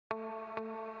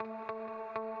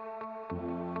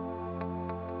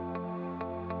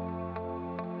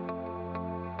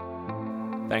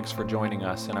Thanks for joining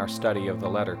us in our study of the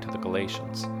letter to the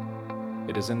Galatians.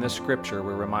 It is in this scripture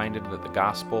we're reminded that the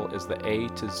gospel is the A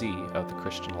to Z of the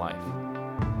Christian life.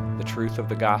 The truth of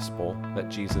the gospel, that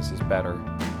Jesus is better,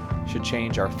 should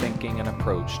change our thinking and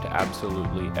approach to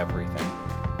absolutely everything.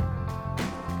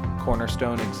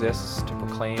 Cornerstone exists to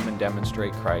proclaim and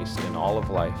demonstrate Christ in all of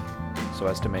life so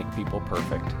as to make people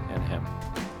perfect in Him.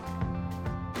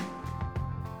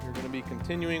 We're going to be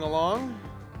continuing along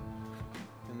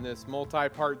in this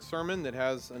multi-part sermon that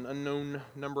has an unknown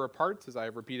number of parts, as I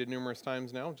have repeated numerous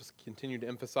times now. Just continue to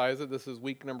emphasize it. This is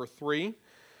week number 3,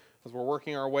 as we're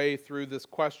working our way through this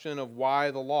question of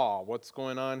why the law? What's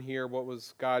going on here? What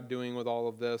was God doing with all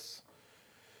of this?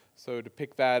 So to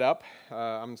pick that up,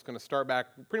 I'm just going to start back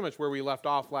pretty much where we left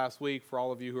off last week. For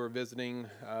all of you who are visiting,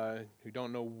 who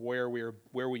don't know where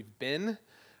we've been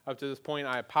up to this point,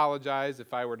 I apologize.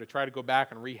 If I were to try to go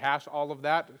back and rehash all of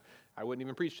that, I wouldn't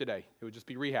even preach today. It would just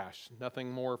be rehash.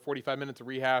 Nothing more, 45 minutes of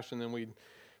rehash, and then we'd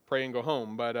pray and go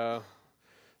home. But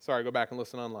sorry, go back and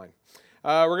listen online.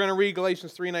 We're going to read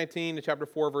Galatians 3:19 to chapter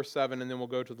 4, verse 7, and then we'll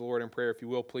go to the Lord in prayer. If you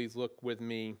will, please look with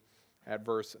me at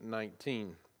verse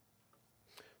 19.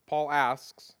 Paul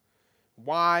asks,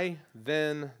 why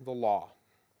then the law?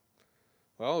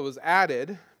 Well, it was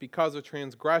added because of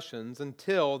transgressions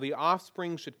until the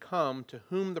offspring should come to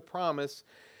whom the promise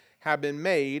had been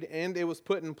made, and it was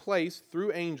put in place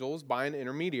through angels by an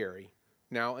intermediary.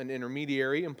 Now, an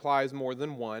intermediary implies more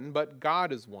than one, but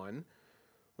God is one.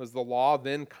 Was the law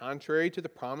then contrary to the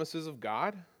promises of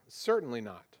God? Certainly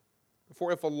not.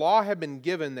 For if a law had been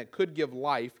given that could give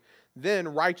life, then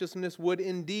righteousness would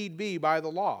indeed be by the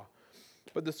law.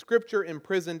 But the Scripture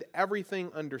imprisoned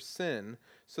everything under sin,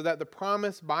 so that the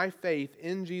promise by faith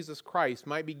in Jesus Christ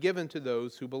might be given to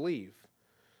those who believe.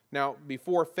 Now,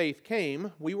 before faith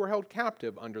came, we were held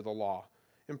captive under the law,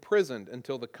 imprisoned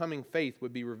until the coming faith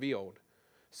would be revealed.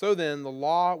 So then, the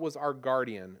law was our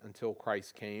guardian until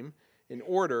Christ came, in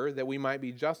order that we might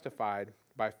be justified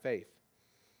by faith.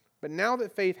 But now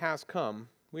that faith has come,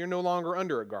 we are no longer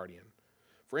under a guardian.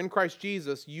 For in Christ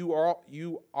Jesus, you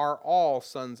are all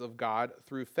sons of God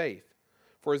through faith.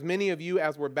 For as many of you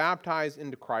as were baptized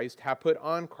into Christ have put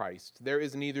on Christ. There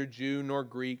is neither Jew nor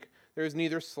Greek, there is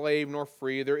neither slave nor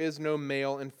free, there is no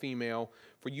male and female,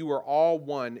 for you are all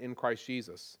one in Christ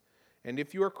Jesus. And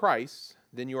if you are Christ's,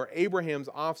 then you are Abraham's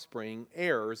offspring,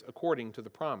 heirs according to the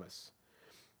promise.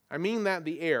 I mean that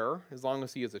the heir, as long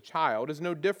as he is a child, is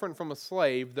no different from a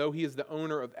slave, though he is the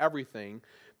owner of everything,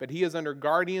 but he is under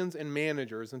guardians and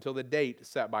managers until the date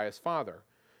set by his father.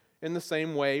 In the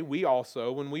same way, we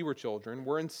also, when we were children,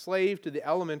 were enslaved to the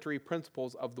elementary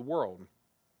principles of the world.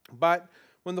 But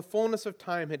when the fullness of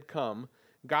time had come,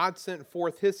 God sent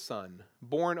forth his Son,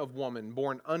 born of woman,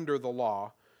 born under the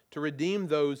law, to redeem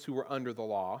those who were under the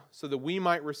law, so that we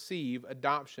might receive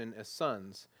adoption as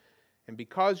sons. And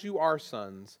because you are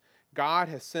sons, God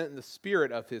has sent the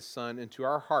Spirit of his Son into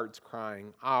our hearts,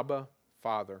 crying, Abba,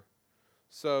 Father.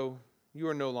 So you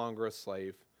are no longer a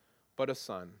slave, but a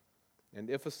son. And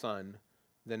if a son,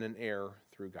 then an heir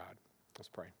through God. Let's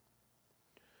pray.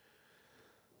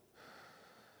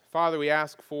 Father, we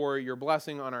ask for your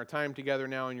blessing on our time together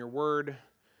now in your word.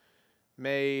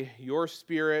 May your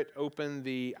Spirit open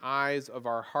the eyes of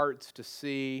our hearts to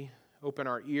see, open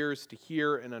our ears to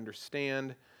hear and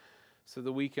understand, so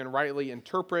that we can rightly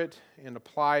interpret and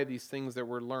apply these things that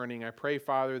we're learning. I pray,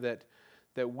 Father, that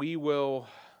we will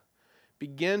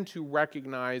begin to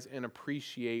recognize and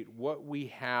appreciate what we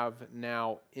have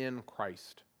now in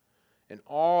Christ and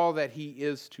all that he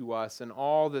is to us and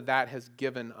all that has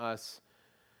given us,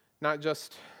 not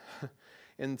just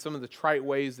in some of the trite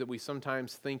ways that we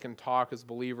sometimes think and talk as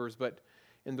believers, but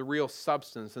in the real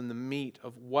substance and the meat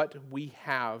of what we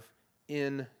have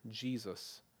in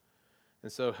Jesus.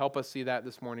 And so help us see that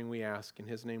this morning, we ask. In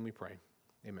his name we pray.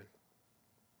 Amen.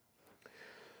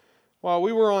 Well,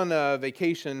 we were on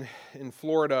vacation in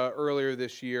Florida earlier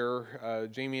this year.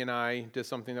 Jamie and I did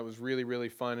something that was really, really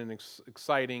fun and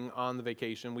exciting on the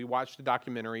vacation. We watched a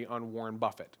documentary on Warren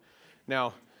Buffett.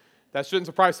 Now, that shouldn't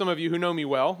surprise some of you who know me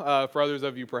well, for others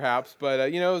of you perhaps, but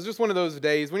it was just one of those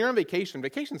days. When you're on vacation,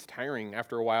 vacation's tiring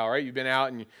after a while, right? You've been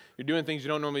out and you're doing things you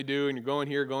don't normally do, and you're going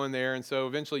here, going there, and so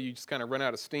eventually you just kind of run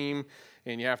out of steam,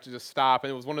 and you have to just stop.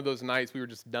 And it was one of those nights we were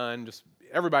just done,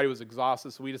 everybody was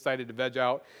exhausted, so we decided to veg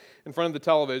out in front of the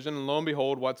television, and lo and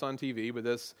behold, what's on TV but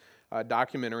this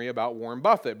documentary about Warren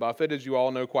Buffett. Buffett, as you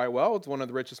all know quite well, is one of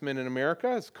the richest men in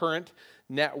America. His current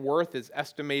net worth is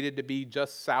estimated to be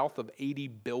just south of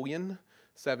 $80 billion,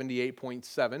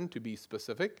 78.7 to be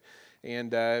specific.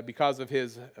 And because of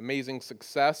his amazing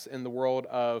success in the world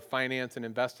of finance and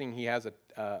investing, he has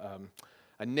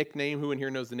a a nickname. Who in here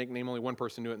knows the nickname? Only one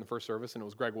person knew it in the first service, and it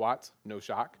was Greg Watts. No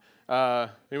shock.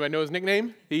 Anybody know his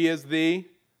nickname? He is the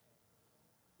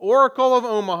Oracle of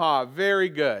Omaha. Very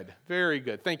good. Very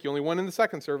good. Thank you. Only one in the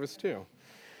second service, too.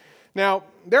 Now,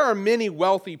 there are many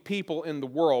wealthy people in the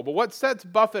world, but what sets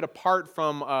Buffett apart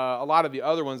from a lot of the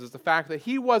other ones is the fact that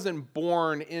he wasn't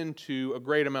born into a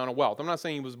great amount of wealth. I'm not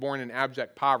saying he was born in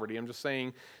abject poverty. I'm just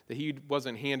saying that he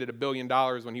wasn't handed $1 billion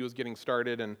when he was getting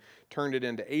started and turned it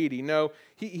into 80. No,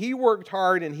 he worked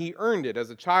hard and he earned it. As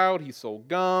a child, he sold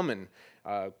gum and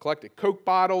collected Coke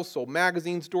bottles, sold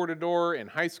magazines door to door. In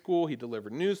high school, he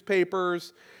delivered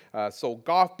newspapers, sold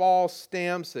golf balls,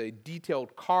 stamps,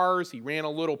 detailed cars. He ran a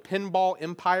little pinball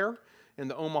empire in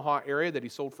the Omaha area that he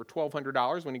sold for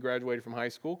 $1,200 when he graduated from high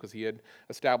school because he had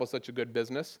established such a good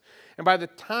business. And by the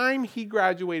time he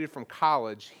graduated from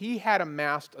college, he had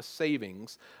amassed a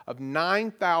savings of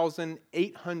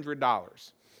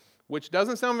 $9,800, which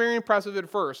doesn't sound very impressive at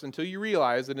first until you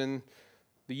realize that in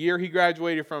the year he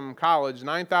graduated from college,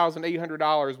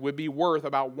 $9,800 would be worth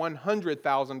about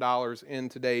 $100,000 in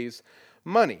today's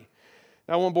money.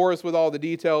 Now, I won't bore us with all the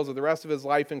details of the rest of his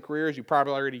life and careers. You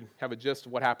probably already have a gist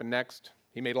of what happened next.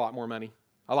 He made a lot more money,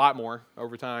 a lot more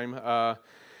over time.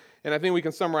 And I think we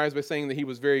can summarize by saying that he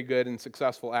was very good and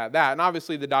successful at that. And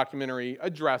obviously, the documentary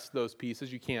addressed those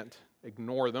pieces. You can't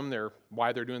ignore them. They're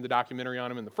why they're doing the documentary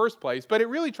on him in the first place. But it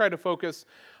really tried to focus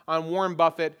on Warren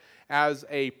Buffett as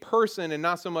a person and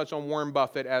not so much on Warren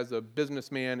Buffett as a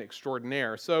businessman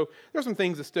extraordinaire. So there's some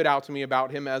things that stood out to me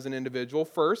about him as an individual.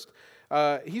 First,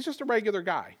 he's just a regular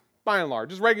guy, by and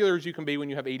large, as regular as you can be when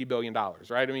you have $80 billion,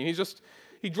 right? I mean,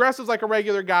 he dresses like a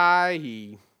regular guy.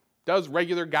 He does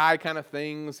regular guy kind of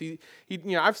things.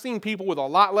 I've seen people with a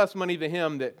lot less money than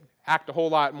him that act a whole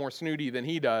lot more snooty than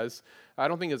he does. I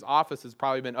don't think his office has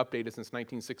probably been updated since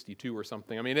 1962 or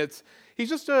something. I mean, he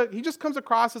just comes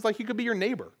across as like he could be your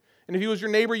neighbor. And if he was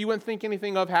your neighbor, you wouldn't think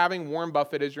anything of having Warren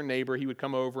Buffett as your neighbor. He would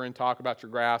come over and talk about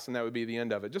your grass, and that would be the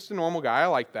end of it. Just a normal guy. I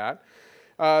like that.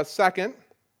 Second,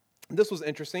 this was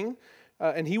interesting,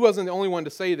 and he wasn't the only one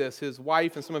to say this. His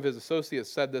wife and some of his associates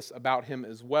said this about him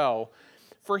as well.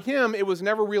 For him, it was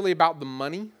never really about the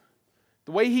money.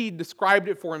 The way he described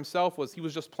it for himself was he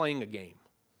was just playing a game.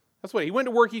 That's what he went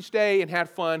to work each day and had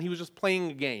fun. He was just playing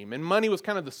a game. And money was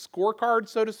kind of the scorecard,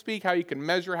 so to speak, how you can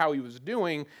measure how he was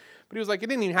doing. But he was like, it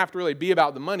didn't even have to really be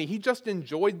about the money. He just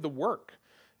enjoyed the work.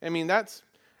 I mean, I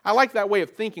like that way of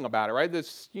thinking about it, right?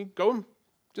 You go and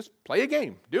just play a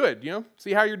game. Do it,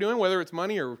 see how you're doing, whether it's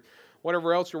money or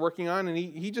whatever else you're working on. And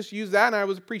he just used that, and I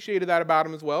appreciated that about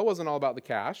him as well. It wasn't all about the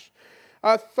cash.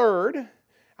 Third,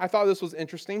 I thought this was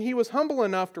interesting. He was humble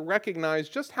enough to recognize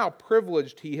just how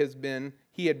privileged he had been,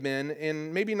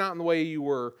 and maybe not in the way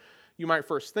you might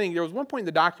first think. There was one point in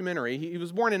the documentary, he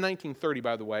was born in 1930,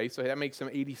 by the way, so that makes him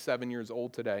 87 years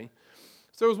old today.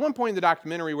 So there was one point in the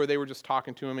documentary where they were just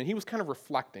talking to him, and he was kind of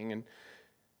reflecting. And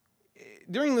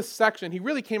during this section, he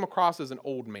really came across as an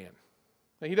old man.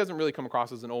 Now, he doesn't really come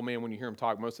across as an old man when you hear him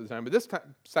talk most of the time, but this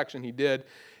section he did.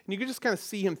 And you could just kind of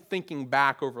see him thinking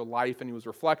back over life, and he was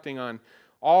reflecting on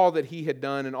all that he had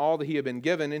done and all that he had been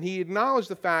given. And he acknowledged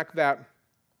the fact that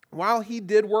while he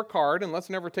did work hard, and let's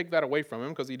never take that away from him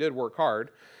because he did work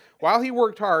hard, while he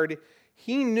worked hard,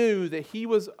 he knew that he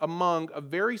was among a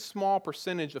very small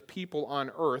percentage of people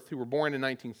on earth who were born in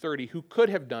 1930 who could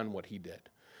have done what he did.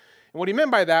 And what he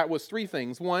meant by that was three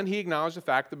things. One, he acknowledged the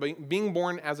fact that being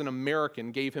born as an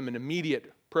American gave him an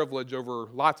immediate privilege over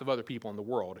lots of other people in the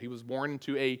world. He was born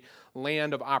into a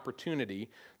land of opportunity,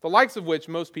 the likes of which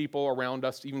most people around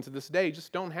us, even to this day,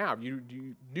 just don't have. You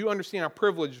do understand how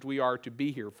privileged we are to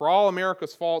be here. For all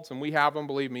America's faults, and we have them,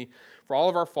 believe me, for all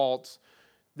of our faults,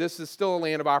 this is still a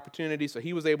land of opportunity, so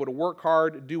he was able to work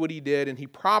hard, do what he did, and he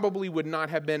probably would not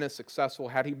have been as successful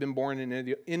had he been born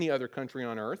in any other country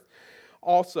on earth.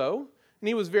 Also, and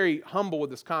he was very humble with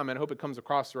this comment, I hope it comes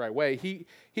across the right way, he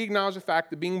acknowledged the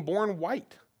fact that being born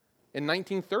white in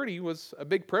 1930 was a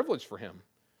big privilege for him.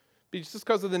 Just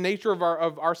because of the nature of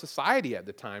our society at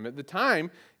the time. At the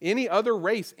time, any other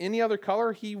race, any other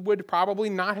color, he would probably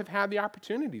not have had the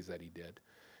opportunities that he did.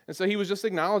 And so he was just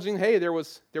acknowledging, hey,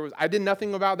 I did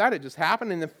nothing about that, it just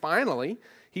happened, and then finally,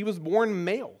 he was born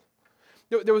male.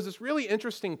 There was this really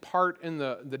interesting part in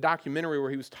the documentary where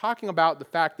he was talking about the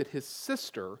fact that his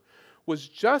sister was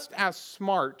just as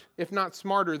smart, if not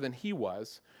smarter than he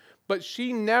was, but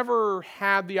she never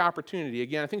had the opportunity.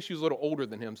 Again, I think she was a little older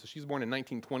than him, so she was born in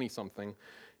 1920-something.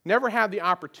 Never had the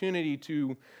opportunity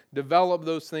to develop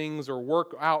those things or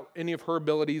work out any of her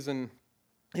abilities in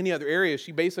any other areas.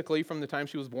 She basically, from the time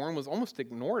she was born, was almost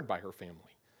ignored by her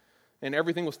family. And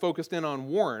everything was focused in on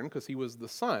Warren because he was the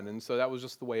son, and so that was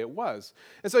just the way it was.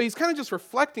 And so he's kind of just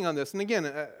reflecting on this, and again,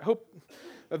 I hope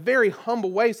a very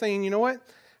humble way, saying, you know what?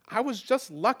 I was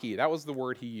just lucky. That was the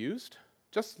word he used.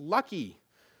 Just lucky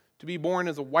to be born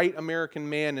as a white American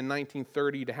man in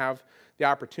 1930, to have the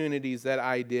opportunities that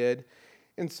I did.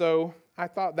 And so I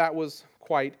thought that was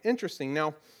quite interesting.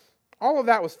 Now, all of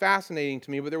that was fascinating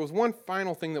to me, but there was one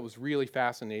final thing that was really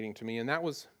fascinating to me, and that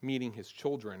was meeting his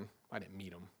children. I didn't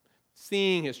meet them.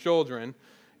 Seeing his children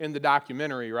in the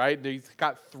documentary, right? He's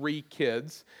got 3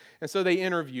 kids, and so they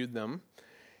interviewed them.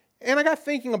 And I got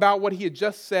thinking about what he had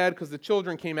just said, because the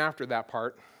children came after that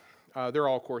part. They're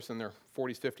all, of course, in their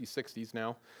 40s, 50s, 60s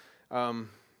now.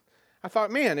 I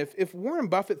thought, man, if Warren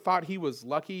Buffett thought he was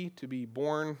lucky to be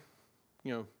born,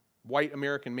 white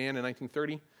American man in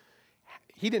 1930,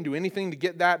 he didn't do anything to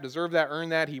get that, deserve that, earn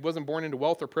that. He wasn't born into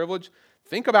wealth or privilege.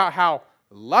 Think about how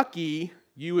lucky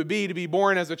you would be to be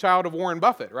born as a child of Warren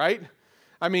Buffett, right?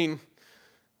 I mean,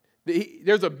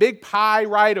 there's a big pie,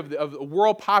 right, of the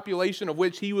world population of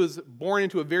which he was born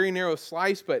into a very narrow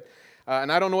slice, but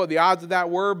and I don't know what the odds of that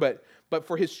were, but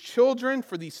for his children,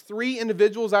 for these 3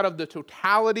 individuals out of the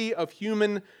totality of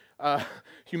humanity,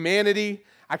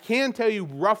 I can tell you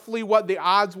roughly what the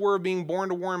odds were of being born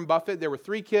to Warren Buffett. There were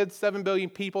 3 kids, 7 billion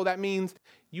people. That means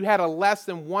you had a less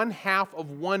than 1/2 of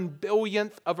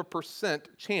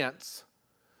 1/1000% chance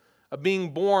of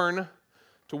being born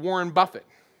to Warren Buffett.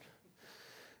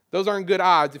 Those aren't good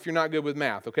odds if you're not good with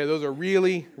math, okay? Those are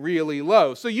really, really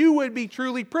low. So you would be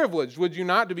truly privileged, would you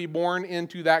not, to be born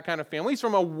into that kind of family? At least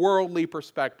from a worldly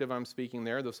perspective, I'm speaking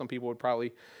there, though some people would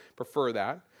probably prefer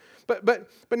that. But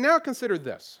now consider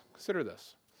this. Consider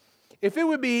this. If it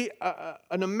would be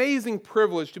an amazing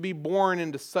privilege to be born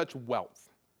into such wealth,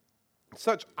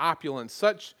 such opulence,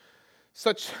 such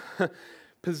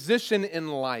position in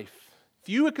life, if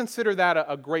you would consider that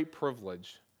a great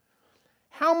privilege,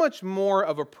 how much more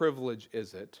of a privilege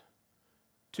is it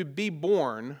to be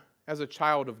born as a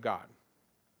child of God?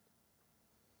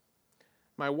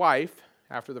 My wife,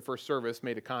 after the first service,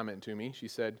 made a comment to me. She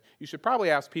said, you should probably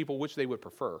ask people which they would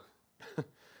prefer,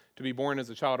 to be born as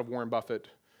a child of Warren Buffett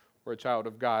or a child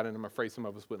of God, and I'm afraid some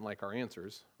of us wouldn't like our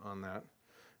answers on that.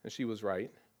 And she was right.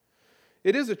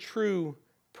 It is a true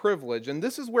privilege, and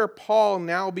this is where Paul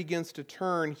now begins to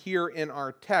turn here in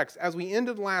our text. As we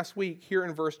ended last week here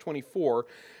in verse 24,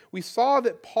 we saw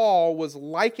that Paul was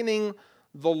likening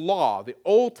the law, the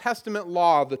Old Testament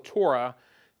law, the Torah,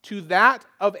 to that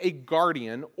of a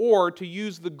guardian, or to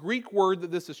use the Greek word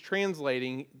that this is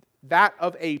translating, that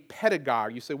of a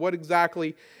pedagogue. You say, what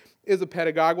exactly is a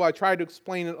pedagogue? Well, I tried to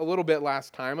explain it a little bit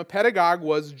last time. A pedagogue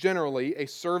was generally a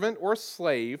servant or a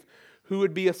slave who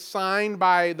would be assigned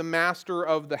by the master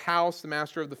of the house, the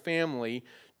master of the family,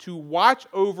 to watch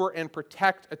over and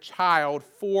protect a child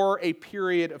for a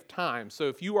period of time. So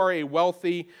if you are a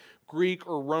wealthy Greek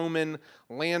or Roman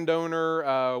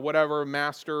landowner, whatever,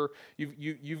 master,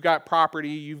 you've got property,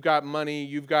 you've got money,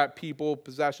 you've got people,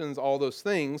 possessions, all those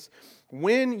things.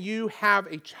 When you have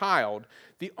a child,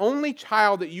 the only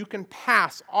child that you can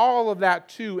pass all of that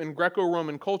to in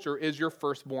Greco-Roman culture is your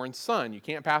firstborn son. You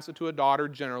can't pass it to a daughter.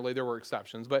 Generally, there were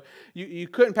exceptions, but you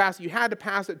couldn't pass it. You had to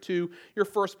pass it to your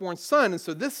firstborn son. And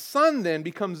so this son then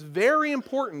becomes very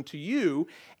important to you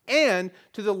and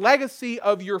to the legacy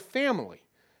of your family,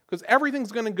 because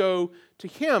everything's going to go to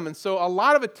him. And so a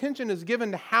lot of attention is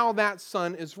given to how that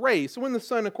son is raised. So when the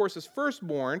son, of course, is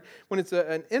firstborn, when it's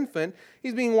an infant,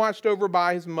 he's being watched over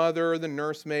by his mother, the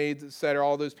nursemaids, etc.,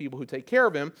 all those people who take care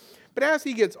of him. But as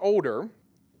he gets older,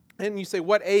 and you say,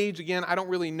 what age? Again, I don't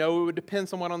really know. It would depend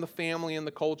somewhat on the family and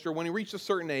the culture. When he reached a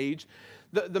certain age,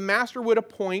 the master would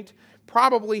appoint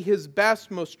probably his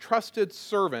best, most trusted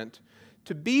servant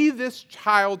to be this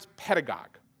child's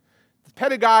pedagogue.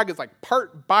 Pedagogue is like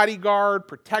part bodyguard,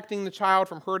 protecting the child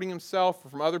from hurting himself or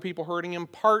from other people hurting him,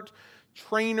 part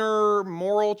trainer,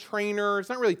 moral trainer. It's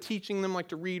not really teaching them like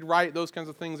to read, write, those kinds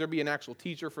of things. There'd be an actual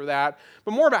teacher for that,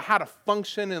 but more about how to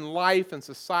function in life and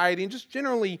society and just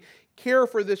generally care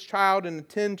for this child and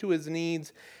attend to his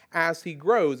needs as he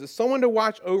grows. As someone to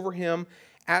watch over him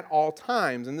at all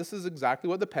times. And this is exactly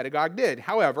what the pedagogue did.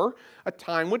 However, a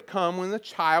time would come when the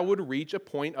child would reach a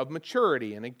point of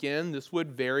maturity. And again, this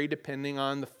would vary depending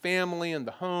on the family and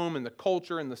the home and the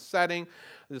culture and the setting.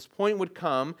 This point would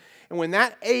come. And when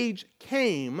that age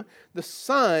came, the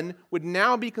son would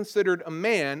now be considered a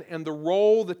man, and the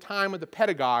role, the time of the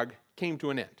pedagogue came to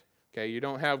an end. Okay, you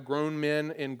don't have grown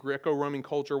men in Greco-Roman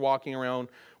culture walking around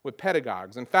with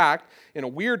pedagogues. In fact, in a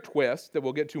weird twist that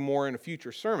we'll get to more in a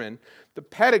future sermon, the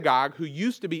pedagogue who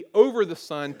used to be over the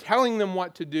son, telling them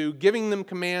what to do, giving them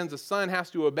commands the son has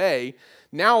to obey,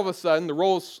 now all of a sudden the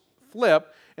roles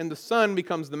flip, and the son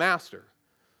becomes the master.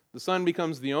 The son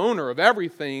becomes the owner of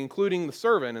everything, including the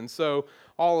servant. And so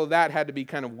all of that had to be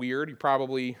kind of weird. You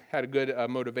probably had a good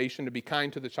motivation to be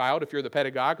kind to the child if you're the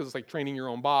pedagogue, because it's like training your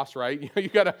own boss, right? You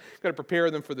got to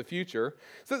prepare them for the future.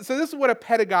 So this is what a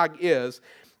pedagogue is.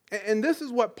 And this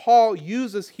is what Paul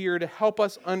uses here to help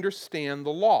us understand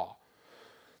the law.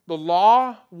 The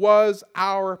law was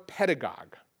our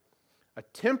pedagogue, a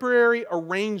temporary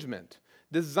arrangement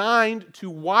designed to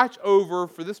watch over,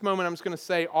 for this moment I'm just going to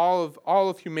say all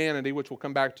of humanity, which we'll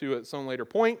come back to at some later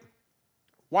point,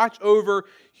 watch over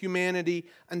humanity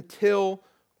until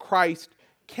Christ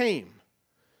came.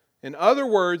 In other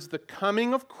words, the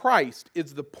coming of Christ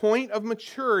is the point of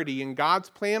maturity in God's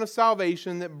plan of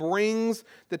salvation that brings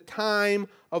the time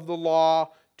of the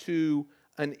law to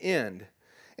an end.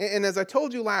 And as I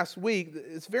told you last week,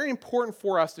 it's very important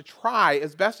for us to try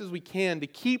as best as we can to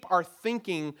keep our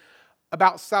thinking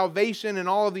about salvation and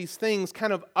all of these things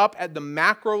kind of up at the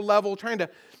macro level, trying to,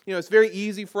 it's very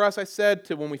easy for us, I said,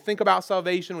 to when we think about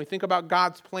salvation, we think about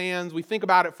God's plans, we think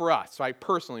about it for us, right,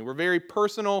 personally. We're very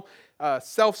personal,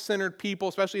 self-centered people,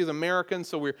 especially as Americans,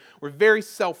 so we're very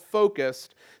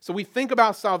self-focused. So we think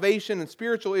about salvation and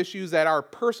spiritual issues at our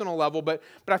personal level, but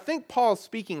I think Paul is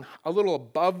speaking a little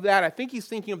above that. I think he's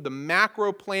thinking of the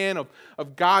macro plan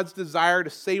of God's desire to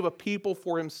save a people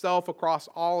for himself across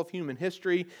all of human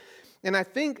history. And I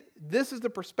think this is the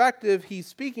perspective he's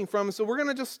speaking from. So we're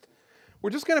just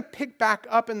going to pick back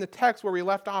up in the text where we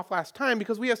left off last time,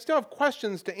 because we still have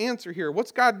questions to answer here.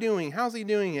 What's God doing? How's he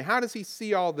doing it? How does he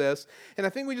see all this? And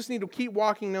I think we just need to keep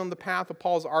walking down the path of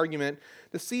Paul's argument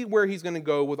to see where he's going to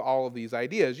go with all of these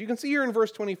ideas. You can see here in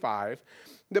verse 25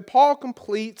 that Paul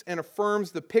completes and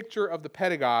affirms the picture of the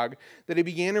pedagogue that he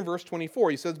began in verse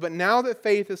 24. He says, "But now that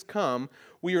faith has come,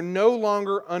 we are no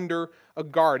longer under a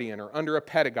guardian or under a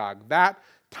pedagogue. That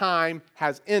time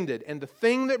has ended. And the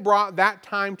thing that brought that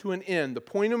time to an end, the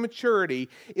point of maturity,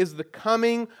 is the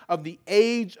coming of the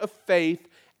age of faith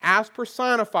as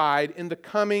personified in the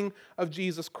coming of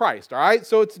Jesus Christ." All right,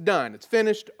 so it's done. It's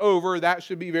finished, over. That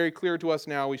should be very clear to us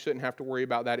now. We shouldn't have to worry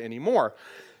about that anymore.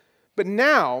 But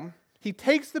now, he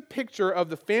takes the picture of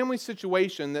the family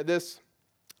situation that this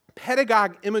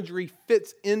pedagogue imagery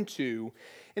fits into,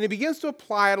 and he begins to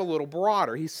apply it a little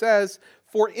broader. He says,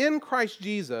 "For in Christ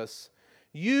Jesus,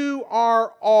 you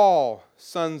are all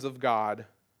sons of God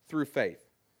through faith."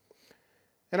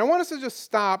 And I want us to just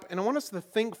stop, and I want us to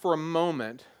think for a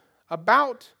moment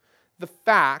about the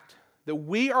fact that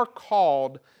we are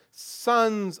called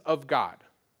sons of God.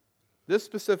 This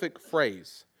specific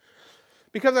phrase.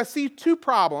 Because I see two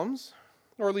problems,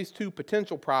 or at least two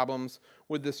potential problems,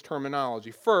 with this terminology.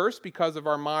 First, because of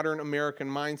our modern American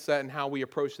mindset and how we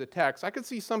approach the text, I could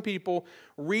see some people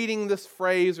reading this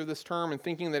phrase or this term and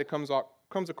thinking that it comes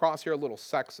across here a little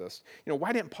sexist.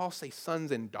 Why didn't Paul say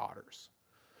sons and daughters?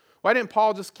 Why didn't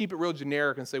Paul just keep it real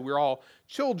generic and say we're all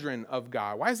children of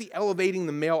God? Why is he elevating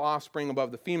the male offspring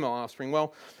above the female offspring?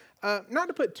 Well, not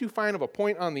to put too fine of a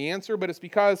point on the answer, but it's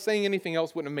because saying anything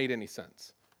else wouldn't have made any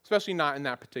sense, especially not in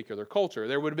that particular culture.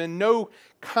 There would have been no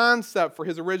concept for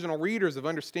his original readers of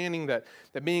understanding that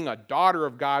being a daughter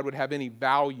of God would have any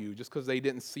value just because they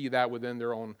didn't see that within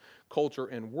their own culture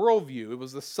and worldview. It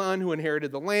was the son who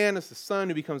inherited the land. It's the son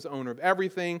who becomes the owner of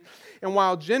everything. And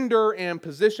while gender and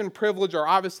position privilege are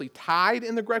obviously tied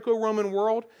in the Greco-Roman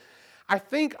world, I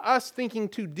think us thinking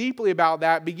too deeply about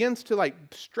that begins to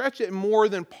stretch it more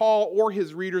than Paul or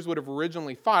his readers would have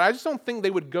originally thought. I just don't think they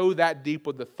would go that deep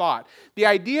with the thought. The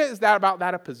idea is that about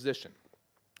that of position,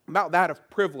 about that of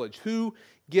privilege, who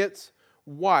gets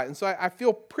what. And so I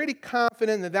feel pretty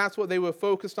confident that that's what they were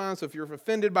focused on. So if you're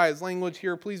offended by his language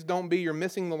here, please don't be. You're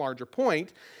missing the larger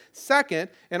point. Second,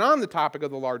 and on the topic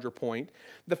of the larger point,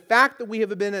 the fact that we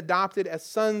have been adopted as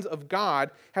sons of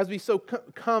God has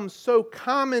become so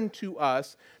common to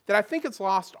us that I think it's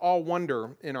lost all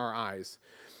wonder in our eyes.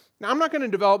 Now, I'm not going to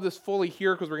develop this fully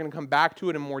here because we're going to come back to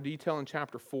it in more detail in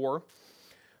chapter 4.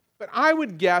 But I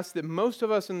would guess that most of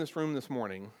us in this room this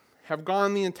morning have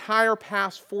gone the entire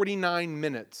past 49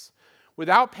 minutes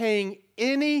without paying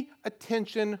any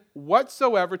attention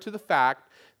whatsoever to the fact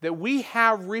that we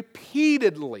have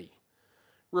repeatedly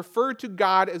referred to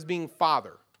God as being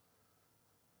Father.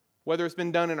 Whether it's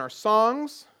been done in our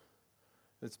songs,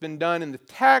 it's been done in the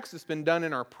text, it's been done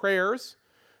in our prayers.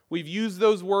 We've used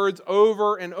those words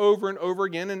over and over and over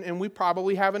again, and we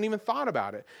probably haven't even thought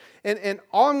about it. And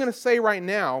all I'm going to say right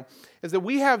now is that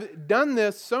we have done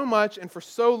this so much and for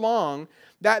so long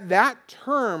that that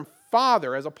term,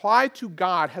 Father, as applied to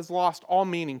God, has lost all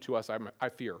meaning to us, I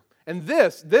fear. And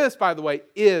this, by the way,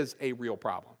 is a real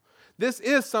problem. This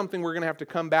is something we're going to have to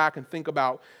come back and think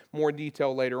about more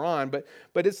detail later on. But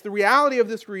it's the reality of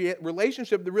this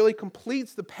relationship that really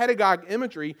completes the pedagogue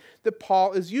imagery that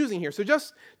Paul is using here. So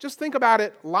just think about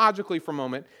it logically for a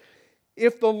moment.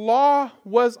 If the law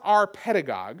was our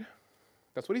pedagogue,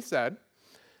 that's what he said,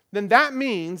 then that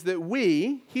means that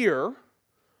we here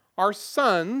are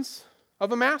sons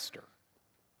of a master.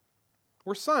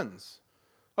 We're sons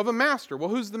of a master. Well,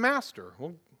 who's the master?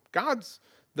 Well, God's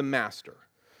the master.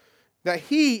 That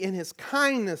he, in his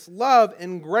kindness, love,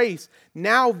 and grace,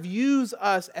 now views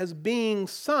us as being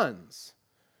sons.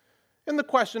 And the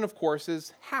question, of course,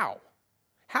 is how?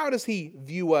 How does he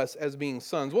view us as being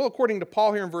sons? Well, according to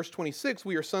Paul here in verse 26,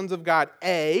 we are sons of God,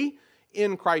 A,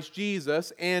 in Christ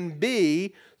Jesus, and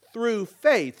B, through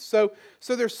faith. So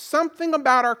there's something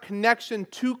about our connection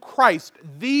to Christ,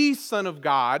 the Son of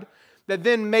God, that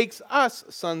then makes us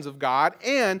sons of God,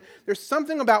 and there's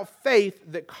something about faith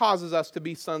that causes us to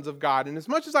be sons of God. And as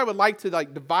much as I would like to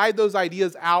divide those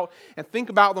ideas out and think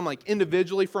about them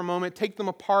individually for a moment, take them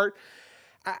apart,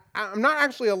 I'm not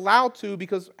actually allowed to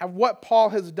because of what Paul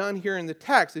has done here in the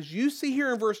text. As you see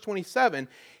here in verse 27,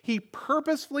 he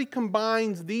purposefully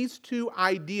combines these two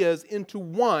ideas into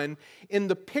one in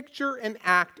the picture and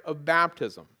act of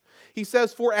baptism. He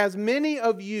says, "For as many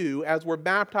of you as were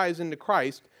baptized into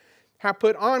Christ have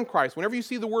put on Christ." Whenever you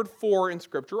see the word "for" in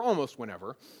Scripture, almost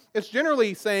whenever, it's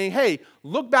generally saying, hey,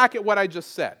 look back at what I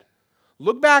just said.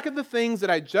 Look back at the things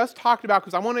that I just talked about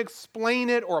because I want to explain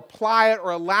it or apply it or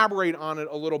elaborate on it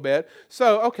a little bit.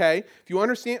 So, okay, if you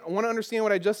want to understand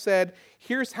what I just said,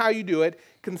 here's how you do it.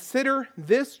 Consider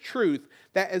this truth,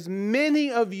 that as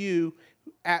many of you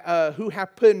who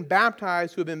have been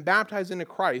baptized into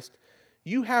Christ,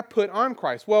 you have put on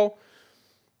Christ. Well,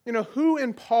 who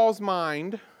in Paul's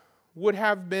mind would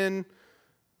have been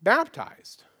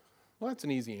baptized? Well, that's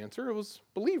an easy answer. It was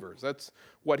believers. That's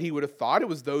what he would have thought. It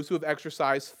was those who have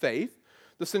exercised faith.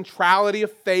 The centrality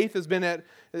of faith has been at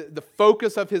the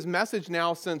focus of his message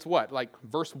now since what?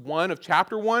 Verse 1 of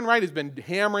chapter 1, right? He's been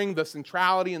hammering the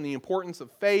centrality and the importance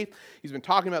of faith. He's been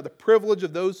talking about the privilege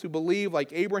of those who believe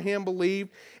like Abraham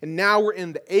believed. And now we're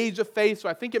in the age of faith. So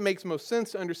I think it makes most sense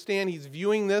to understand he's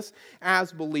viewing this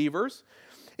as believers.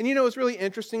 And it's really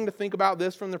interesting to think about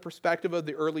this from the perspective of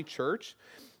the early church.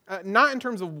 Not in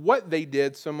terms of what they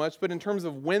did so much, but in terms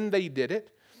of when they did it.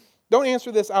 Don't answer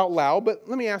this out loud, but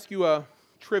let me ask you a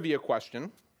trivia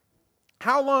question.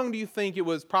 How long do you think it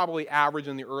was probably average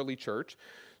in the early church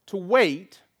to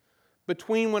wait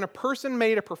between when a person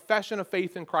made a profession of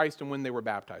faith in Christ and when they were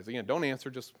baptized? Again, don't answer,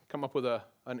 just come up with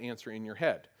an answer in your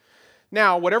head.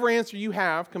 Now, whatever answer you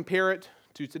have, compare it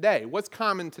to today. What's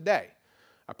common today?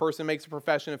 A person makes a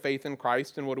profession of faith in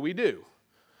Christ, and what do?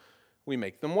 We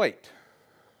make them wait.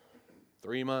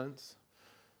 3 months,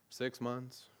 6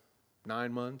 months,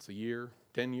 9 months, a year,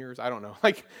 10 years, I don't know.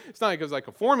 It's not like there's a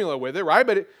formula with it, right?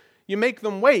 But you make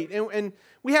them wait. And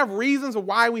we have reasons of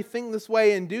why we think this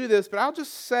way and do this, but I'll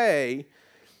just say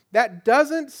that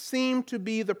doesn't seem to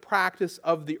be the practice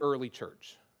of the early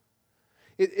church.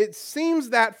 It seems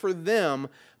that for them,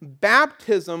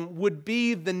 baptism would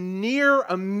be the near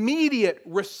immediate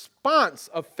response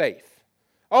of faith.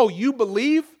 Oh, you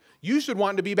believe? You should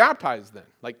want to be baptized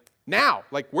then. Now,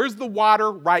 where's the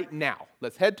water right now?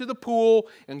 Let's head to the pool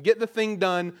and get the thing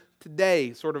done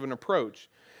today, sort of an approach.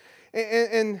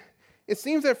 And it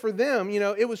seems that for them,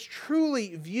 it was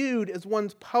truly viewed as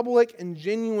one's public and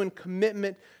genuine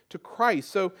commitment to Christ.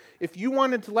 So if you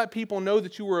wanted to let people know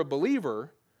that you were a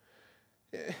believer,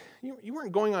 you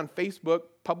weren't going on Facebook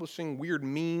publishing weird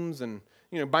memes and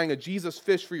buying a Jesus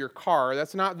fish for your car.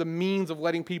 That's not the means of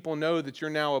letting people know that you're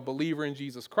now a believer in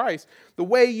Jesus Christ. The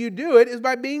way you do it is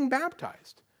by being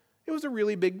baptized. It was a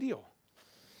really big deal.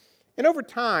 And over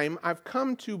time, I've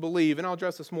come to believe, and I'll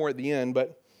address this more at the end,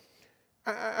 but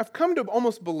I've come to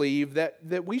almost believe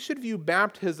that we should view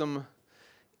baptism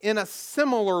in a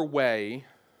similar way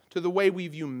to the way we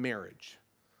view marriage.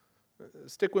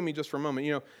 Stick with me just for a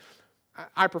moment.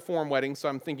 I perform weddings, so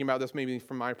I'm thinking about this maybe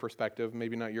from my perspective,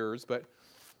 maybe not yours, but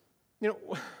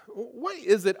what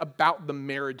is it about the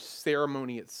marriage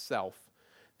ceremony itself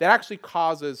that actually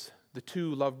causes the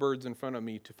two lovebirds in front of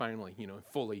me to finally,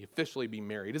 fully, officially be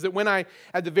married? Is it when I,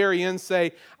 at the very end,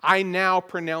 say, I now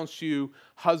pronounce you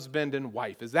husband and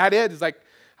wife? Is that it? It's I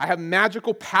have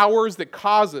magical powers that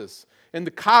causes in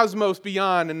the cosmos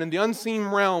beyond and in the unseen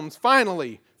realms,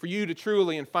 finally, for you to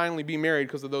truly and finally be married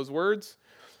because of those words?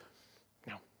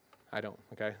 No, I don't,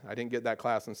 okay? I didn't get that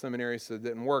class in seminary, so it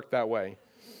didn't work that way.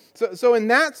 So in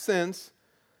that sense,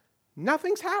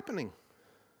 nothing's happening.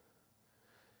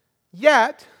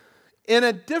 Yet, in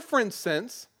a different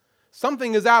sense,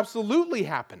 something is absolutely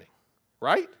happening,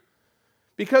 right?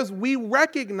 Because we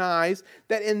recognize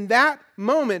that in that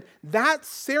moment, that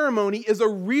ceremony is a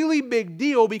really big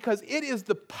deal because it is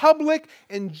the public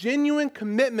and genuine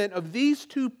commitment of these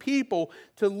two people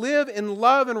to live in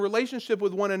love and relationship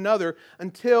with one another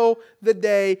until the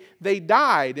day they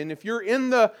died. And if you're in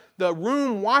the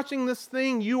room watching this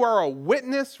thing, you are a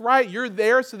witness, right? You're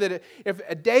there so that if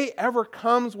a day ever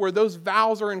comes where those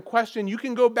vows are in question, you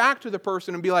can go back to the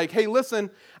person and be like, hey, listen,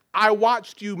 I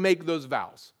watched you make those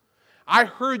vows. I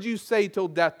heard you say till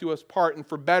death do us part, and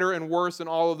for better and worse and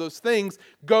all of those things,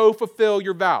 go fulfill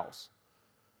your vows.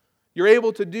 You're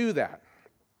able to do that.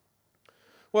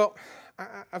 Well,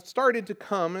 I've started to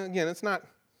come, and again, it's not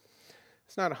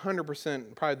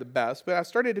 100% probably the best, but I've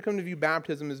started to come to view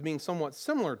baptism as being somewhat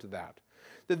similar to that.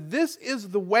 That this is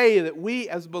the way that we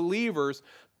as believers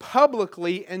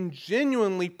publicly and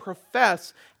genuinely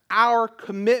profess our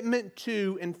commitment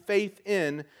to and faith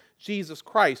in Jesus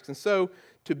Christ. And so,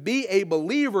 to be a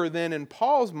believer then in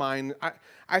Paul's mind,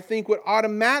 I think would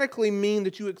automatically mean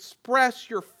that you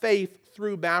express your faith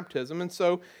through baptism. And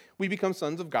so we become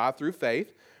sons of God through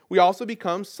faith. We also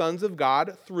become sons of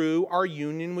God through our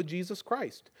union with Jesus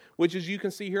Christ, which, as you can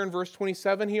see here in verse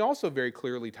 27, he also very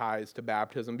clearly ties to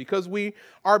baptism because we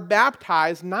are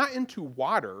baptized not into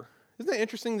water. Isn't it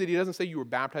interesting that he doesn't say you were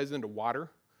baptized into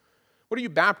water? What are you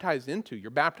baptized into?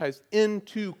 You're baptized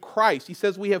into Christ. He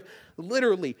says we have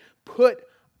literally put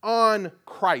on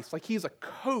Christ, like he's a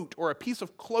coat or a piece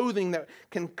of clothing that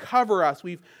can cover us.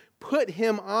 We've put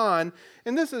him on.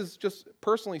 And this is just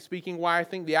personally speaking why I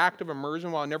think the act of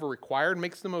immersion, while never required,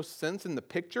 makes the most sense in the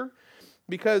picture.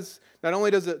 Because not only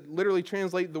does it literally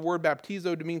translate the word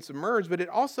baptizo to mean submerged, but it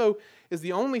also is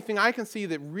the only thing I can see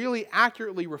that really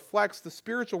accurately reflects the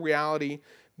spiritual reality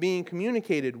being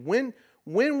communicated. When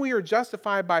we are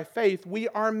justified by faith, we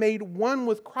are made one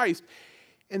with Christ.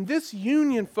 And this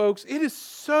union, folks, it is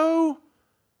so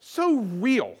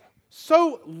real,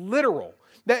 so literal,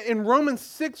 that in Romans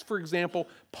 6, for example,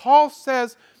 Paul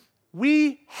says,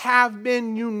 we have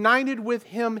been united with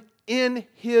him in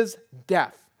his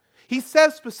death. He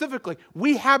says specifically,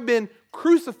 we have been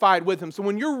crucified with him. So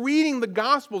when you're reading the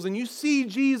Gospels and you see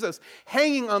Jesus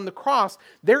hanging on the cross,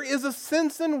 there is a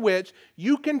sense in which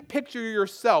you can picture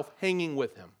yourself hanging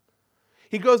with him.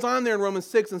 He goes on there in Romans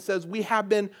 6 and says, we have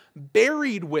been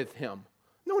buried with him.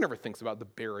 No one ever thinks about the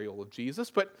burial of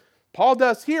Jesus, but Paul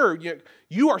does here.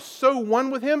 You are so one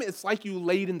with him, it's like you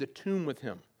laid in the tomb with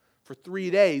him for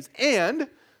 3 days. And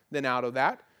then out of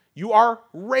that, you are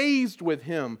raised with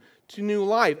him to new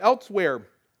life. Elsewhere,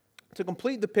 to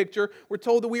complete the picture, we're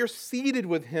told that we are seated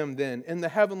with him then in the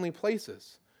heavenly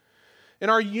places.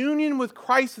 And our union with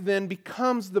Christ then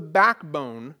becomes the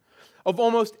backbone of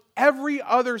almost every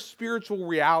other spiritual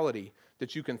reality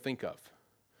that you can think of.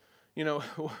 You know,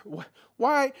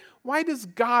 why does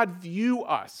God view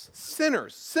us,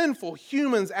 sinners, sinful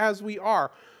humans as we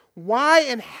are? Why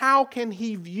and how can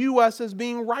he view us as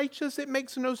being righteous? It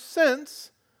makes no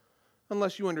sense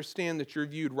unless you understand that you're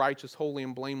viewed righteous, holy,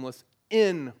 and blameless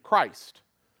in Christ.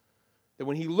 That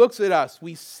when he looks at us,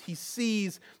 he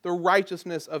sees the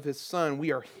righteousness of his Son.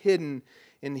 We are hidden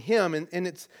in him. And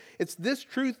it's this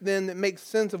truth then that makes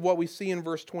sense of what we see in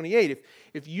verse 28.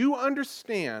 If you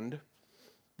understand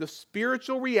the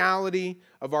spiritual reality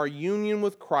of our union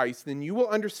with Christ, then you will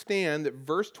understand that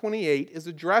verse 28 is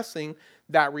addressing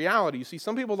that reality. You see,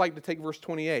 some people like to take verse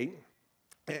 28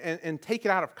 and take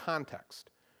it out of context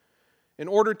in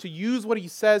order to use what he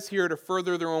says here to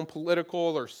further their own political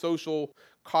or social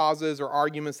causes or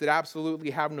arguments that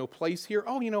absolutely have no place here.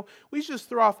 Oh, we should just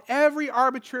throw off every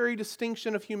arbitrary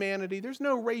distinction of humanity. There's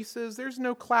no races, there's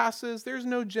no classes, there's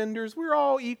no genders. We're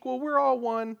all equal, we're all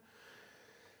one.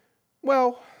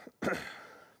 Well,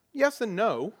 yes and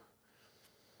no.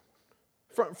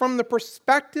 From the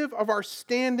perspective of our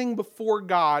standing before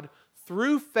God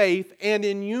through faith and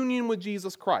in union with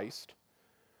Jesus Christ,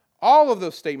 all of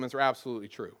those statements are absolutely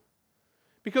true.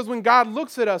 Because when God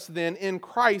looks at us then in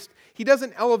Christ, he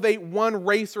doesn't elevate one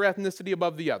race or ethnicity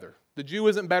above the other. The Jew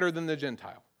isn't better than the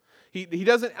Gentile. He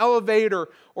doesn't elevate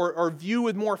or view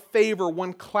with more favor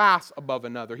one class above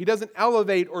another. He doesn't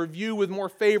elevate or view with more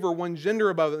favor one gender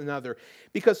above another.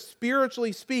 Because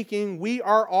spiritually speaking, we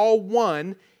are all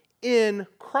one in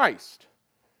Christ.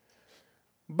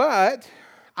 But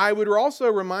I would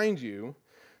also remind you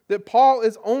that Paul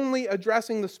is only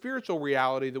addressing the spiritual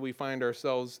reality that we find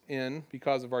ourselves in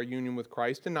because of our union with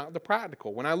Christ and not the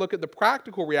practical. When I look at the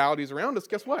practical realities around us,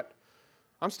 guess what?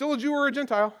 I'm still a Jew or a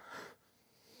Gentile.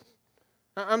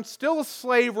 I'm still a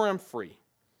slave or I'm free.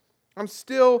 I'm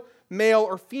still male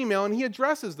or female, and he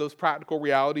addresses those practical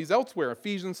realities elsewhere.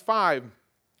 Ephesians 5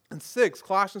 And 6,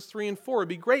 Colossians 3 and 4 would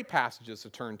be great passages to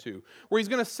turn to, where he's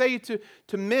going to say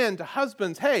to men, to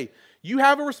husbands, hey, you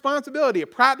have a responsibility, a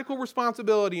practical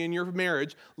responsibility in your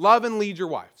marriage. Love and lead your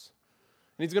wives.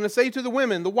 And he's going to say to the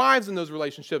women, the wives in those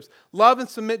relationships, love and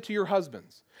submit to your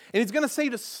husbands. And he's going to say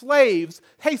to slaves,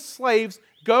 hey, slaves,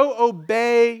 go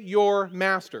obey your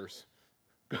masters.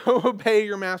 Go obey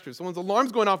your masters. So when the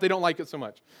alarm's going off, they don't like it so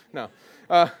much. No.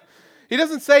 He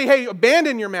doesn't say, hey,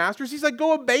 abandon your masters. He's like,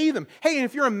 go obey them. Hey, and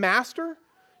if you're a master,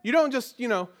 you don't just,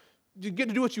 you get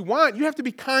to do what you want. You have to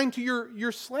be kind to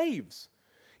your slaves.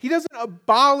 He doesn't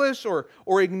abolish or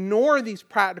ignore these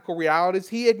practical realities.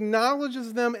 He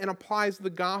acknowledges them and applies the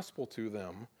gospel to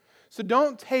them. So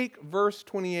don't take verse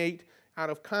 28 out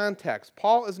of context.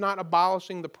 Paul is not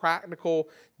abolishing the practical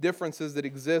differences that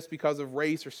exist because of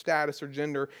race or status or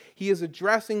gender. He is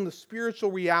addressing the spiritual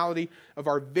reality of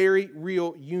our very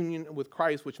real union with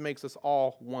Christ, which makes us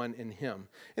all one in him.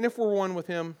 And if we're one with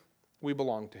him, we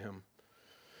belong to him.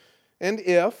 And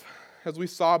if, as we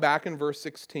saw back in verse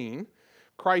 16,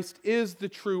 Christ is the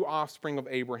true offspring of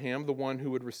Abraham, the one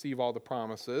who would receive all the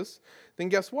promises, then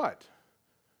guess what?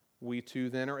 We too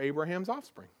then are Abraham's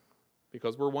offspring,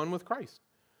 because we're one with Christ.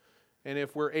 And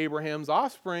if we're Abraham's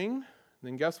offspring,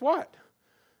 then guess what?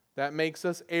 That makes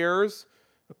us heirs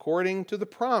according to the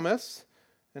promise,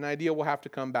 an idea we'll have to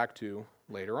come back to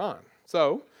later on.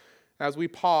 So, as we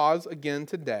pause again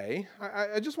today,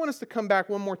 I just want us to come back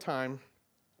one more time,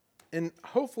 and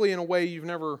hopefully in a way you've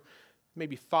never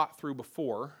maybe thought through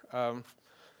before. I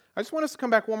just want us to come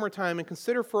back one more time and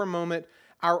consider for a moment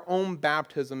our own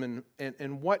baptism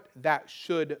and what that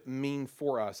should mean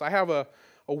for us. I have a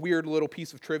weird little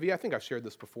piece of trivia. I think I've shared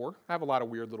this before. I have a lot of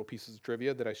weird little pieces of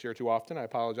trivia that I share too often. I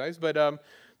apologize. But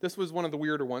this was one of the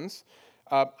weirder ones.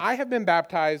 I have been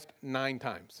baptized 9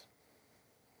 times.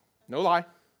 No lie.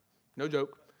 No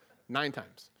joke. 9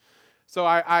 times. So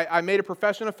I made a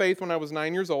profession of faith when I was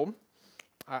 9 years old.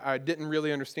 I didn't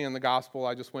really understand the gospel.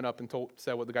 I just went up and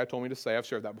said what the guy told me to say. I've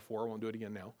shared that before. I won't do it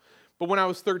again now. But when I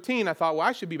was 13, I thought, well,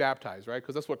 I should be baptized, right?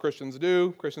 Because that's what Christians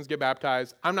do. Christians get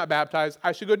baptized. I'm not baptized.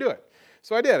 I should go do it.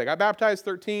 So I did. I got baptized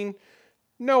 13.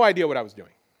 No idea what I was doing,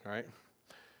 all right?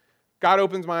 God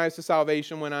opens my eyes to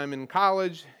salvation when I'm in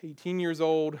college, 18 years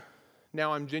old.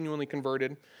 Now I'm genuinely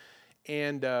converted.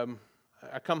 And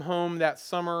I come home that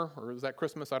summer, or it was that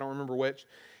Christmas, I don't remember which.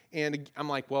 And I'm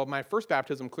like, well, my first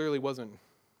baptism clearly wasn't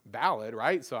valid,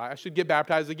 right? So I should get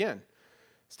baptized again.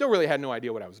 Still really had no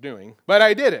idea what I was doing, but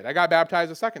I did it. I got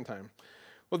baptized a second time.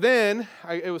 Well, then,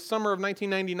 it was summer of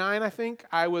 1999, I think.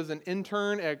 I was an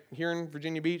intern here in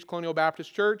Virginia Beach, Colonial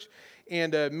Baptist Church,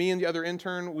 and me and the other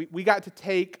intern, we got to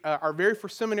take our very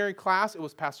first seminary class. It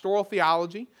was pastoral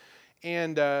theology,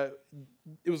 and it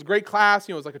was a great class.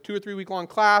 It was like a 2 or 3 week long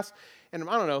class, and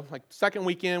I don't know, like second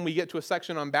weekend, we get to a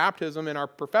section on baptism, and our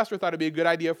professor thought it'd be a good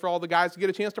idea for all the guys to get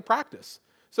a chance to practice.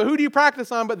 So who do you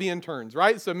practice on but the interns,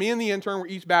 right? So me and the intern were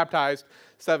each baptized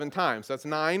 7 times. That's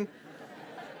 9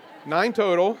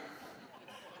 total.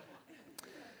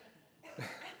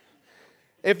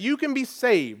 If you can be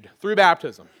saved through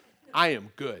baptism, I am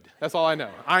good. That's all I know.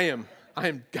 I'm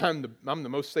the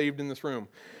most saved in this room.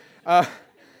 But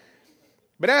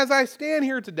as I stand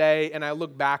here today and I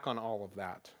look back on all of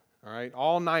that, all right,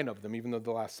 all 9 of them, even though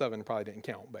the last 7 probably didn't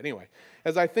count. But anyway,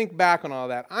 as I think back on all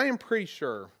that, I am pretty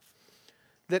sure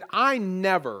that I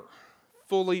never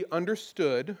fully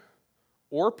understood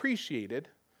or appreciated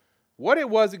what it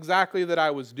was exactly that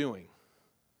I was doing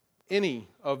any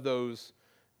of those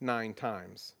 9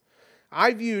 times.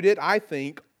 I viewed it, I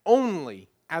think, only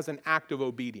as an act of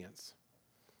obedience.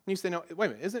 And you say, no,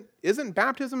 wait a minute, isn't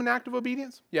baptism an act of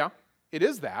obedience? Yeah, it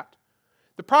is that.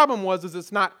 The problem is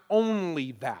it's not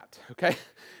only that, okay?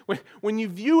 When you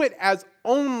view it as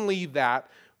only that,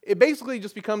 it basically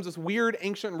just becomes this weird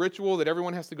ancient ritual that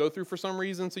everyone has to go through for some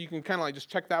reason, so you can kind of like just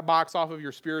check that box off of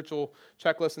your spiritual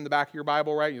checklist in the back of your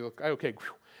Bible, right? You look, okay,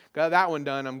 got that one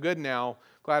done. I'm good now.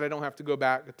 Glad I don't have to go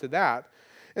back to that.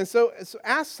 And so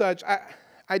as such,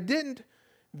 I didn't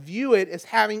view it as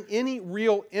having any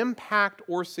real impact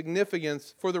or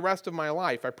significance for the rest of my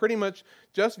life. I pretty much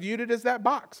just viewed it as that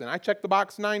box, and I checked the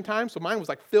box 9 times, so mine was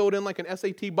like filled in like an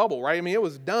SAT bubble, right? I mean, it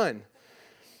was done.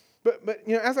 But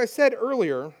as I said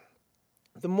earlier,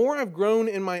 the more I've grown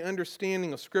in my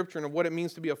understanding of Scripture and of what it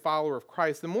means to be a follower of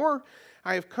Christ, the more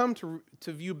I have come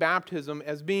to view baptism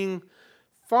as being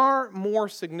far more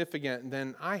significant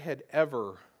than I had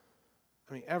ever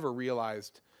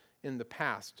realized in the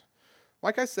past.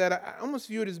 Like I said, I almost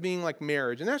view it as being like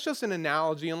marriage, and that's just an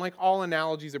analogy, and like all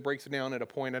analogies, it breaks it down at a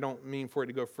point. I don't mean for it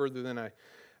to go further than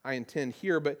I intend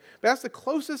here, but that's the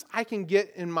closest I can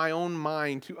get in my own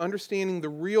mind to understanding the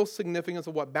real significance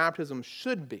of what baptism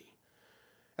should be,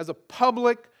 as a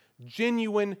public,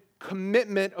 genuine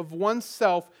commitment of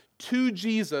oneself to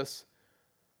Jesus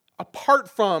apart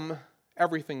from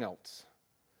everything else.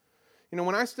 You know,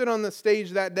 when I stood on the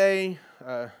stage that day,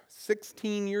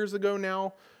 16 years ago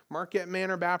now, Marquette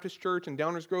Manor Baptist Church in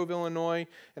Downers Grove, Illinois,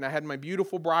 and I had my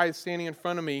beautiful bride standing in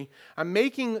front of me, I'm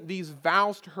making these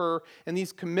vows to her and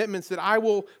these commitments that I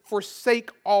will forsake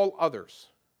all others,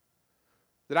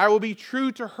 that I will be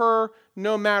true to her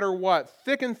no matter what,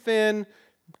 thick and thin,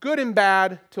 good and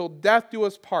bad, till death do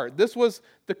us part. This was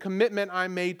the commitment I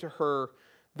made to her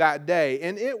that day,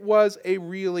 and it was a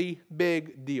really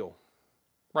big deal,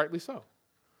 rightly so.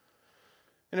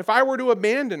 And if I were to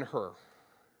abandon her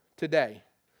today,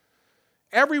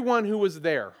 everyone who was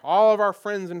there, all of our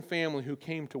friends and family who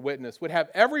came to witness, would have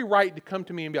every right to come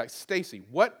to me and be like, Stacy,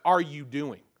 what are you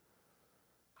doing?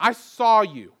 I saw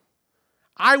you.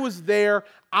 I was there.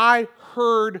 I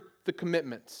heard the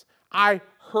commitments. I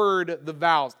heard the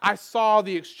vows. I saw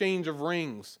the exchange of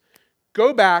rings.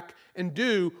 Go back and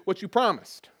do what you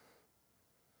promised.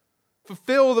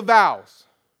 Fulfill the vows.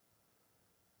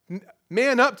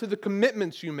 Man up to the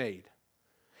commitments you made.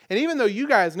 And even though you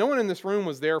guys, no one in this room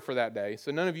was there for that day, so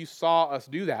none of you saw us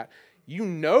do that, you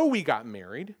know we got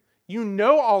married. You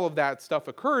know all of that stuff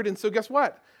occurred. And so guess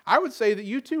what? I would say that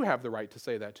you too have the right to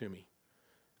say that to me.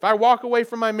 If I walk away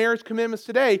from my marriage commitments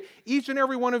today, each and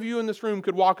every one of you in this room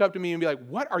could walk up to me and be like,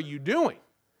 what are you doing?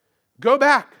 Go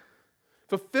back.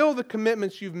 Fulfill the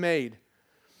commitments you've made.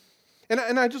 And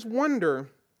I just wonder,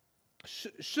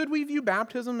 should we view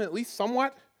baptism at least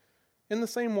somewhat in the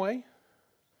same way?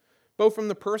 Both from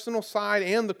the personal side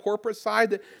and the corporate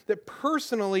side, that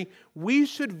personally we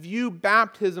should view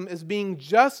baptism as being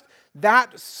just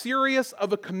that serious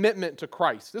of a commitment to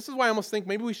Christ. This is why I almost think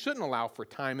maybe we shouldn't allow for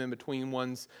time in between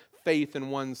one's faith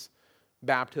and one's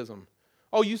baptism.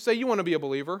 Oh, you say you want to be a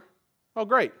believer? Oh,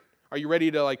 great. Are you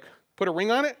ready to put a ring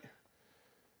on it?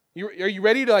 Are you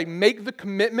ready to make the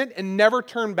commitment and never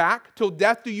turn back till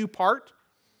death do you part?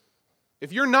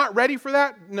 If you're not ready for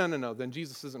that, no, then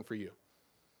Jesus isn't for you.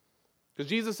 Because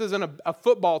Jesus isn't a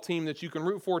football team that you can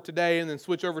root for today and then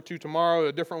switch over to tomorrow,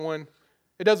 a different one.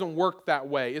 It doesn't work that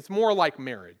way. It's more like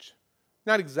marriage.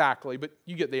 Not exactly, but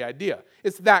you get the idea.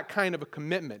 It's that kind of a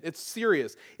commitment. It's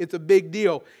serious. It's a big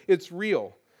deal. It's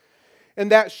real.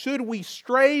 And that should we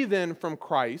stray then from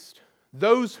Christ,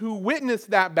 those who witness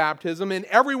that baptism and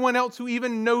everyone else who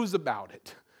even knows about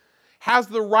it has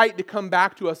the right to come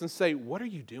back to us and say, what are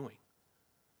you doing?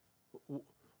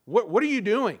 What are you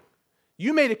doing?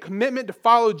 You made a commitment to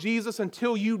follow Jesus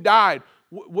until you died.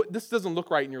 This doesn't look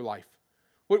right in your life.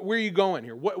 Where are you going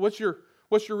here? What's your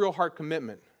real heart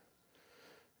commitment?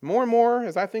 More and more,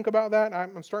 as I think about that,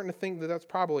 I'm starting to think that that's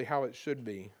probably how it should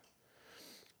be.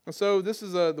 And so this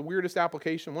is the weirdest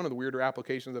application, one of the weirder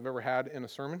applications I've ever had in a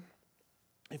sermon.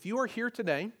 If you are here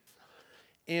today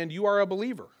and you are a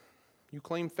believer, you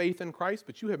claim faith in Christ,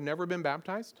 but you have never been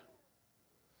baptized,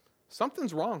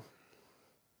 something's wrong.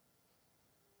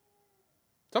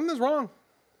 Something's wrong.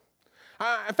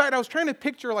 In fact, I was trying to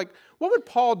picture, what would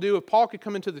Paul do if Paul could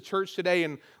come into the church today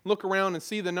and look around and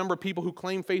see the number of people who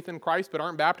claim faith in Christ but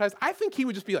aren't baptized? I think he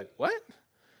would just be like, what?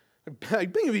 I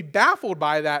think he'd be baffled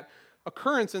by that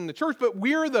occurrence in the church, but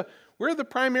we're the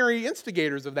primary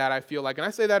instigators of that, I feel like. And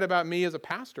I say that about me as a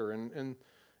pastor and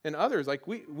others.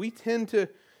 We tend to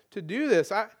do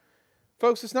this.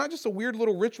 Folks, it's not just a weird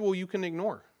little ritual you can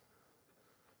ignore.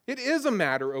 It is a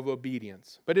matter of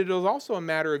obedience, but it is also a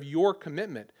matter of your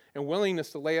commitment and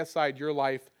willingness to lay aside your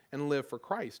life and live for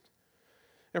Christ.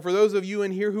 And for those of you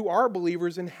in here who are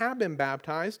believers and have been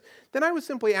baptized, then I would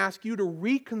simply ask you to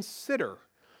reconsider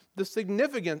the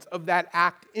significance of that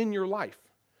act in your life.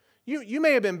 You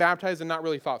may have been baptized and not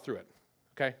really thought through it.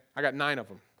 Okay? I got 9 of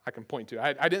them I can point to.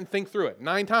 I didn't think through it.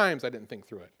 9 times I didn't think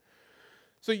through it.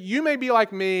 So you may be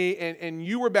like me and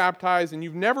you were baptized and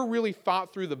you've never really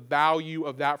thought through the value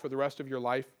of that for the rest of your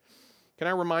life. Can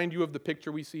I remind you of the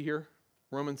picture we see here?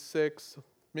 Romans 6,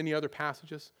 many other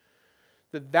passages.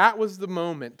 That was the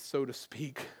moment, so to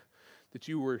speak, that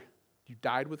you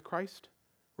died with Christ,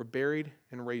 were buried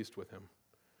and raised with him.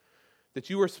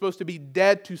 That you were supposed to be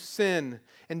dead to sin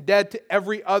and dead to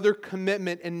every other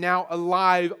commitment and now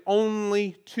alive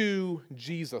only to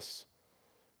Jesus.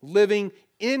 Living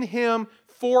in him,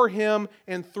 for him,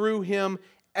 and through him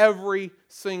every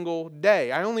single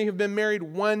day. I only have been married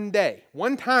one day.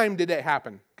 One time did it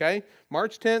happen, okay?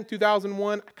 March 10th,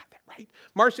 2001. I got that right.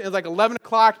 March 10th, it was 11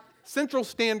 o'clock Central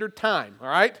Standard Time, all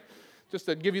right? Just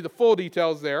to give you the full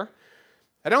details there.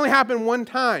 It only happened one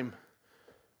time.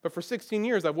 But for 16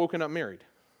 years, I've woken up married.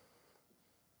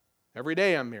 Every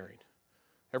day I'm married.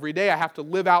 Every day I have to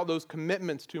live out those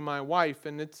commitments to my wife,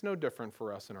 and it's no different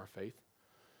for us in our faith.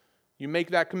 You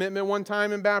make that commitment one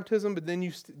time in baptism, but then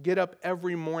you get up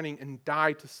every morning and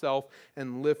die to self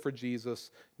and live for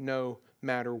Jesus no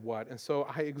matter what. And so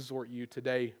I exhort you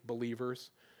today,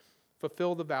 believers,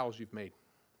 fulfill the vows you've made.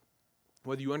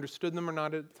 Whether you understood them or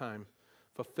not at the time,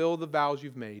 fulfill the vows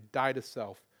you've made, die to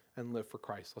self, and live for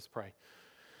Christ. Let's pray.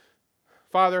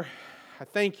 Father, I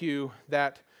thank you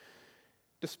that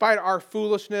despite our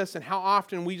foolishness and how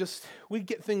often we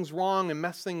get things wrong and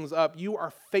mess things up, you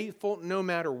are faithful no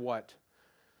matter what.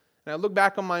 And I look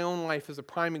back on my own life as a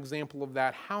prime example of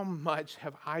that. How much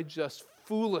have I just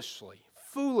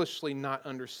foolishly not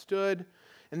understood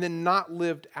and then not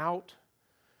lived out?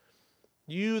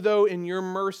 You, though, in your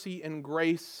mercy and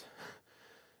grace,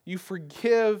 you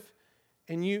forgive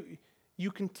and you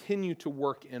continue to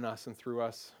work in us and through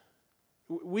us.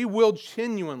 We will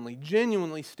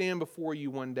genuinely stand before you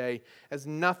one day as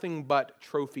nothing but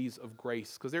trophies of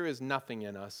grace, because there is nothing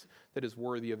in us that is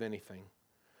worthy of anything.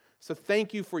 So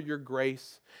thank you for your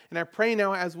grace. And I pray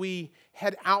now as we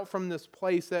head out from this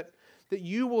place that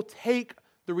you will take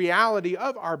the reality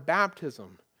of our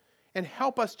baptism and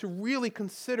help us to really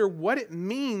consider what it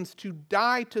means to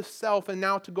die to self and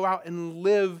now to go out and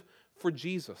live for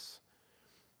Jesus.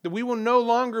 That we will no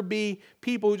longer be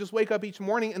people who just wake up each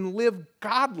morning and live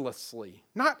godlessly.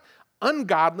 Not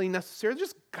ungodly necessarily,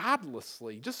 just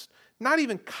godlessly. Just not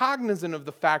even cognizant of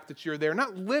the fact that you're there.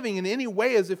 Not living in any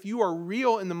way as if you are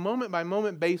real in the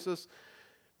moment-by-moment basis.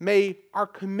 May our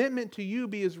commitment to you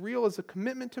be as real as a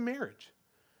commitment to marriage.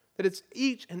 That it's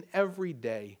each and every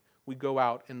day we go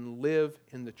out and live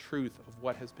in the truth of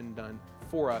what has been done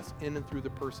for us in and through the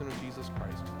person of Jesus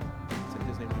Christ. It's in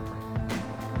His name we pray.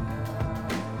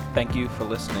 Thank you for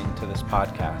listening to this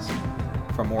podcast.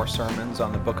 For more sermons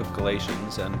on the book of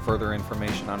Galatians and further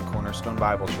information on Cornerstone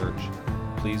Bible Church,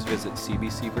 please visit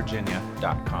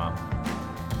cbcvirginia.com.